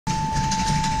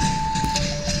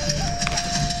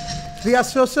The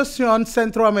Asociación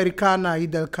Centroamericana y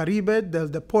del Caribe del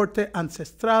Deporte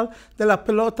Ancestral de la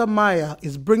Pelota Maya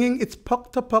is bringing its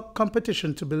Pok-ta-pok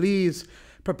competition to Belize.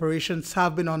 Preparations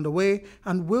have been underway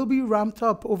and will be ramped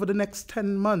up over the next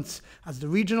 10 months as the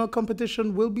regional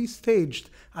competition will be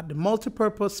staged at the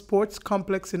Multipurpose Sports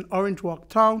Complex in Orange Walk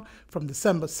Town from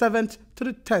December 7th to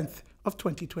the 10th of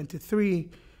 2023.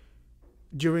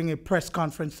 During a press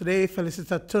conference today,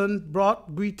 Felicita Tun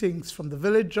brought greetings from the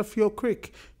village of Yo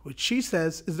Creek, which she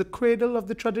says is the cradle of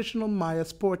the traditional Maya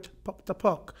sport,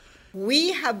 Pok-ta-pok.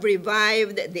 We have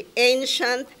revived the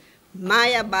ancient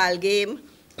Maya ball game,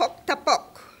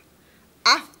 Pok-ta-pok,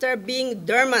 after being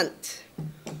dormant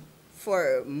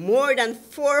for more than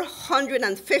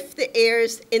 450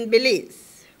 years in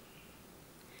Belize.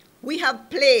 We have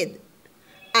played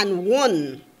and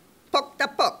won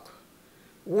Pok-ta-pok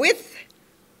with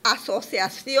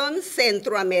Asociación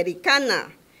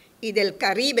Centroamericana y del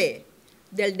Caribe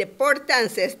del Deporte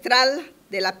Ancestral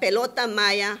de la Pelota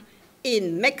Maya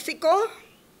in Mexico,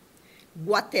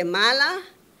 Guatemala,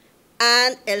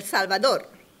 and El Salvador.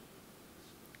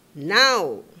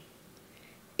 Now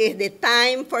is the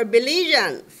time for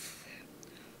Belizeans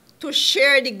to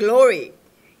share the glory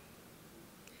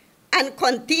and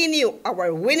continue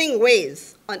our winning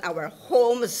ways on our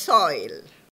home soil.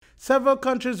 Several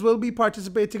countries will be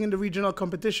participating in the regional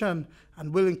competition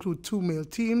and will include 2 male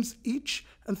teams each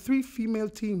and 3 female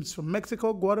teams from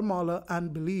Mexico, Guatemala,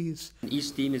 and Belize.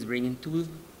 Each team is bringing two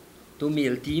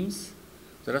male teams,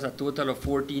 so that's a total of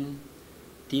 14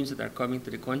 teams that are coming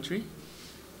to the country,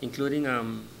 including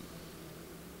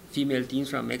female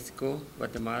teams from Mexico,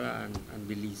 Guatemala, and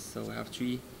Belize. So we have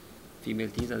 3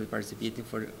 female teams that are participating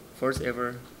for the first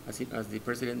ever, as the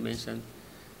president mentioned.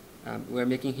 We're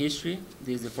making history.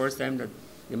 This is the first time that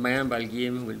the Mayan ball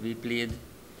game will be played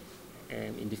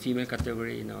in the female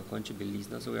category in our country, Belize.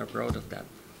 So we are proud of that.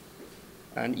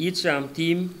 And each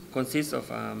team consists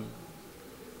of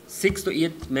 6 to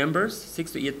 8 members,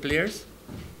 6 to 8 players.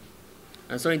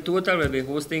 And so in total, we'll be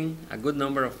hosting a good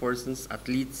number of persons,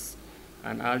 athletes,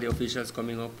 and all the officials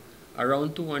coming up.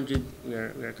 Around 200 we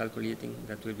are calculating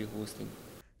that we'll be hosting.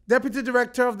 Deputy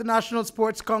Director of the National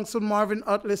Sports Council, Marvin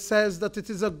Utley, says that it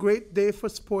is a great day for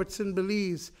sports in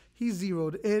Belize. He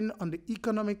zeroed in on the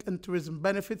economic and tourism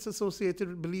benefits associated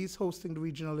with Belize hosting the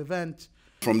regional event.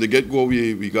 From the get-go,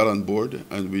 we got on board,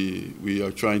 and we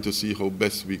are trying to see how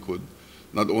best we could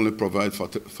not only provide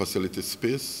facility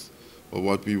space, but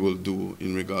what we will do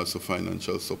in regards to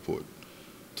financial support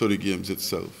to the games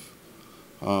itself.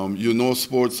 You know,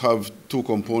 sports have 2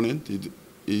 components.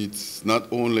 It's not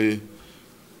only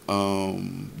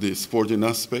the sporting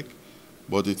aspect,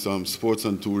 but it's sports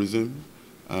and tourism.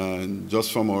 And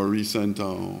just from our recent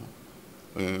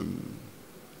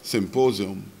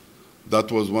symposium, that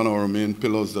was one of our main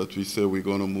pillars that we say we're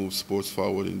going to move sports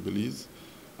forward in Belize.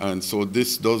 And so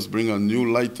this does bring a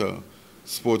new lighter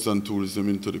sports and tourism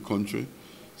into the country.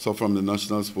 So from the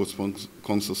National Sports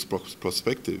Council's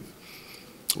perspective,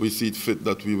 we see it fit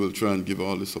that we will try and give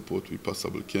all the support we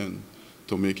possibly can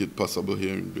to make it possible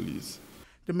here in Belize.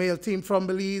 The male team from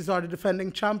Belize are the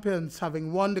defending champions,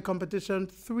 having won the competition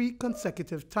 3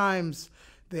 consecutive times.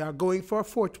 They are going for a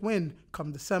 4th win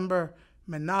come December.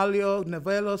 Menalio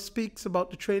Nevelo speaks about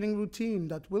the training routine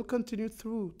that will continue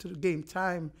through to the game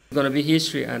time. It's going to be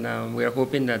history, and we are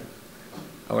hoping that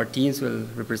our teams will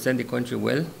represent the country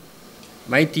well.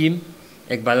 My team,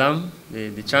 Ekbalam,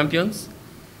 the champions,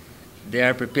 they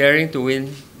are preparing to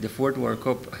win the 4th World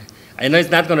Cup. I know it's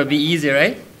not going to be easy,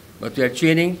 right? But we are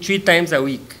training 3 times a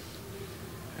week,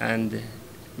 and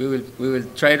we will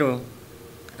try to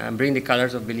bring the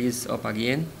colors of Belize up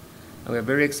again. And we are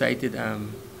very excited.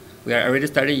 We are already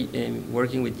starting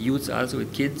working with youths, also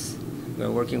with kids. We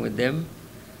are working with them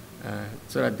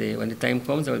so that when the time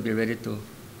comes, they will be ready to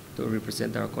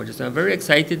represent our country. So I'm very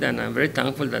excited, and I'm very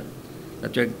thankful that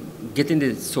we are getting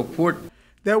the support.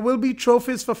 There will be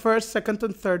trophies for 1st, 2nd,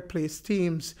 and 3rd place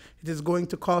teams. It is going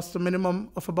to cost a minimum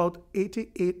of about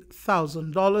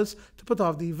 $88,000 to put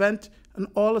off the event, and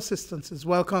all assistance is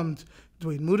welcomed.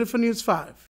 Duane, Moody for News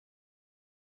 5.